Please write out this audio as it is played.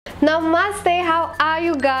Namaste, how are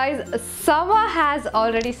you guys? Summer has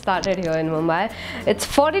already started here in Mumbai. It's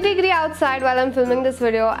 40 degrees outside while I'm filming this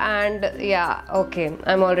video and yeah, okay,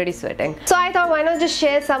 I'm already sweating. So I thought why not just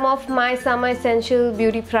share some of my summer essential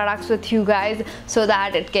beauty products with you guys so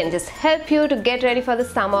that it can just help you to get ready for the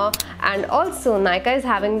summer. And also Nykaa is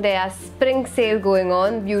having their spring sale going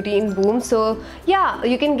on, Beauty in Boom. So yeah,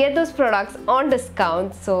 you can get those products on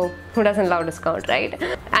discount. So who doesn't love discount, right?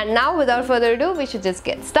 And now without further ado, we should just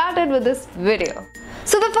get started with this video.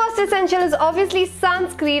 So the first essential is obviously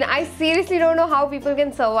sunscreen. I seriously don't know how people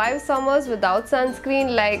can survive summers without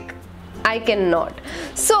sunscreen. Like, I cannot.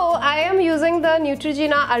 So I am using the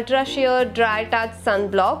Neutrogena Ultra Sheer Dry Touch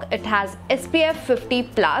Sunblock. It has SPF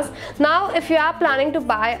 50+. Now if you are planning to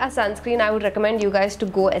buy a sunscreen, I would recommend you guys to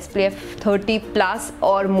go SPF 30+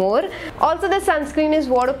 or more. Also the sunscreen is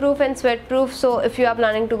waterproof and sweat proof, so if you are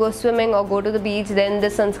planning to go swimming or go to the beach, then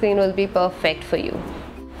this sunscreen will be perfect for you.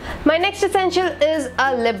 My next essential is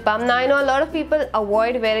a lip balm. Now I know a lot of people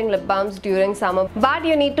avoid wearing lip balms during summer, but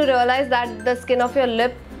you need to realize that the skin of your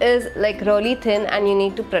lip is like really thin and you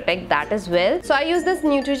need to protect that as well. So I use this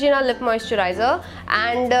Neutrogena lip moisturizer,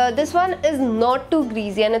 and this one is not too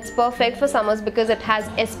greasy and it's perfect for summers because it has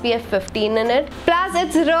SPF 15 in it. Plus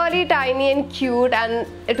it's really tiny and cute and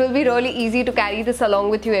it will be really easy to carry this along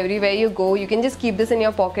with you everywhere you go. You can just keep this in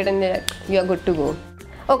your pocket and you're good to go.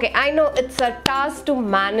 Okay, I know it's a task to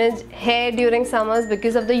manage hair during summers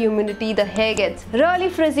because of the humidity. The hair gets really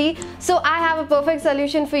frizzy. So I have a perfect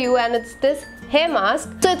solution for you, and it's this hair mask.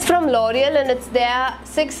 So it's from L'Oreal and it's their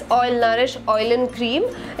 6 Oil Nourish Oil-in Cream.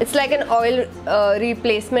 It's like an oil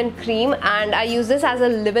replacement cream, and I use this as a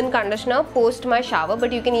leave-in conditioner post my shower,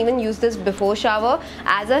 but you can even use this before shower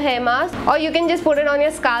as a hair mask, or you can just put it on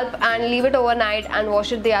your scalp and leave it overnight and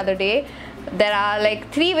wash it the other day. There are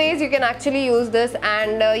like 3 ways you can actually use this,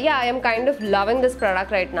 and yeah, I am kind of loving this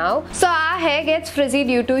product right now. So our hair gets frizzy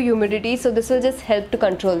due to humidity, so this will just help to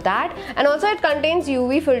control that. And also it contains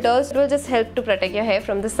UV filters. It will just help to protect your hair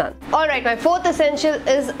from the sun. Alright, my fourth essential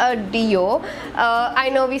is a deo. I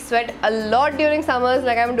know we sweat a lot during summers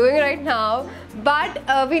like I'm doing right now,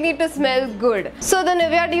 but we need to smell good. So the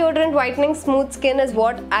Nivea deodorant whitening smooth skin is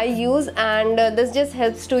what I use, and this just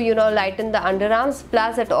helps to, you know, lighten the underarms,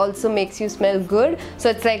 plus it also makes you smell good. So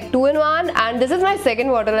it's like 2-in-1, and this is my second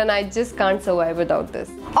bottle and I just can't survive without this.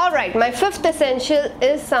 Alright, my fifth essential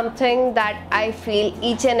is something that I feel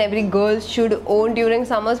each and every girl should own during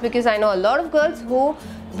summers, because I know a lot of girls who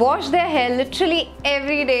wash their hair literally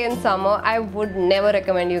every day in summer. I would never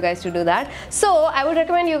recommend you guys to do that. So I would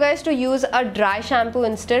recommend you guys to use a dry shampoo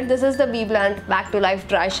instead. This is the BBlunt Back to Life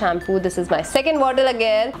dry shampoo. This is my second bottle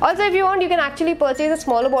again. Also, if you want, you can actually purchase a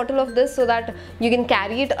smaller bottle of this so that you can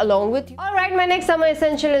carry it along with you. Alright, my next summer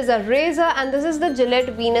essential is a razor, and this is the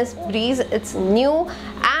Gillette Venus Breeze. It's new,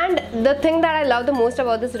 and the thing that I love the most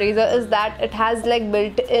about this razor is that it has like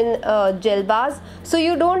built-in gel bars, so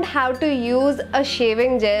you don't have to use a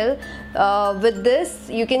shaving gel. With this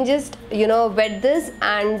you can just, you know, wet this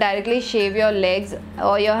and directly shave your legs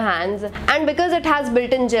or your hands. And because it has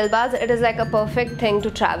built-in gel bars, it is like a perfect thing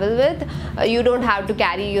to travel with. You don't have to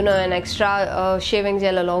carry, you know, an extra shaving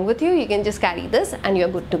gel along with you. You can just carry this and you're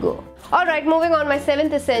good to go. Alright, moving on, my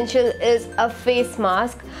seventh essential is a face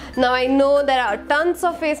mask. Now I know there are tons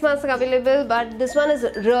of face masks available, but this one is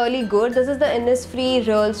really good. This is the Innisfree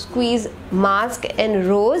Real Squeeze Mask in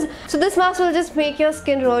Rose. So this mask will just make your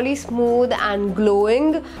skin really smooth and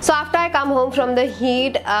glowing. So after I come home from the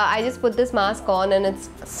heat, I just put this mask on and it's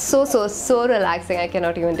so relaxing. I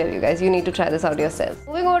cannot even tell you guys. You need to try this out yourself.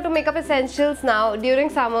 Moving over to makeup essentials now. During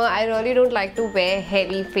summer, I really don't like to wear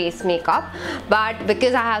heavy face makeup, but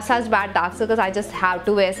because I have such bad dark circles, I just have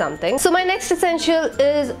to wear something. So my next essential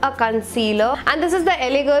is a concealer, and this is the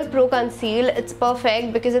LA Girl Pro Conceal. It's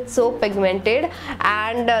perfect because it's so pigmented,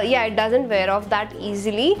 and yeah, it doesn't wear off that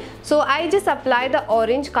easily. So I just apply the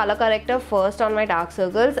orange color corrector first on my dark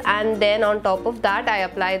circles, and then on top of that I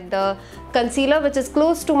apply the concealer which is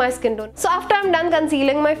close to my skin tone. So after I'm done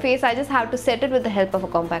concealing my face, I just have to set it with the help of a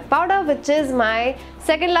compact powder, which is my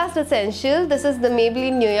second last essential. This is the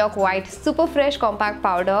Maybelline New York White Super Fresh Compact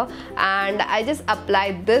Powder, and I just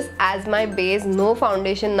applied this as my base. No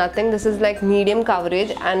foundation, nothing. This is like medium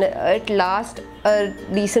coverage and it lasts a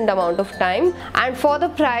decent amount of time, and for the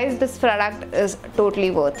price this product is totally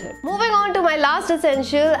worth it. Moving on to my last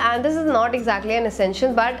essential, and this is not exactly an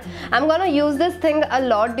essential, but I'm gonna use this thing a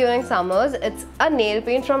lot during summer. summers. It's a nail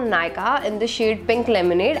paint from Nykaa in the shade Pink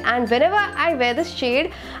Lemonade, and whenever I wear this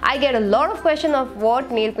shade, I get a lot of questions of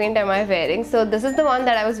what nail paint am I wearing. So this is the one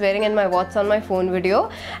that I was wearing in my What's on my phone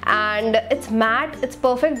video, and it's matte, it's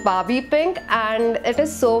perfect Barbie pink, and it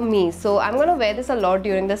is so me. So I'm gonna wear this a lot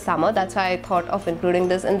during the summer. That's why I thought of including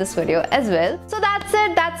this in this video as well. So that's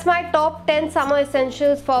it. That's my top 10 summer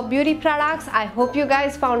essentials for beauty products. I hope you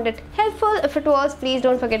guys found it helpful. If it was, please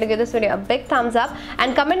don't forget to give this video a big thumbs up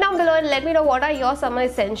and comment down below and let me know what are your summer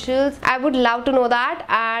essentials. I would love to know that.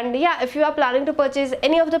 And yeah, if you are planning to purchase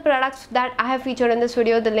any of the products that I have featured in this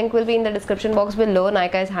video, the link will be in the description box below.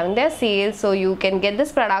 Nykaa is having their sale, so you can get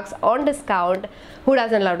these products on discount. Who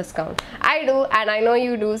doesn't love discount? I do, and I know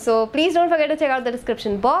you do. So please don't forget to check out the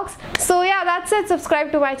description box. So yeah, that's it.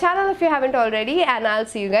 Subscribe to my channel if you haven't already, and I'll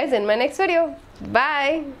see you guys in my next video.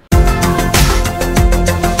 Bye.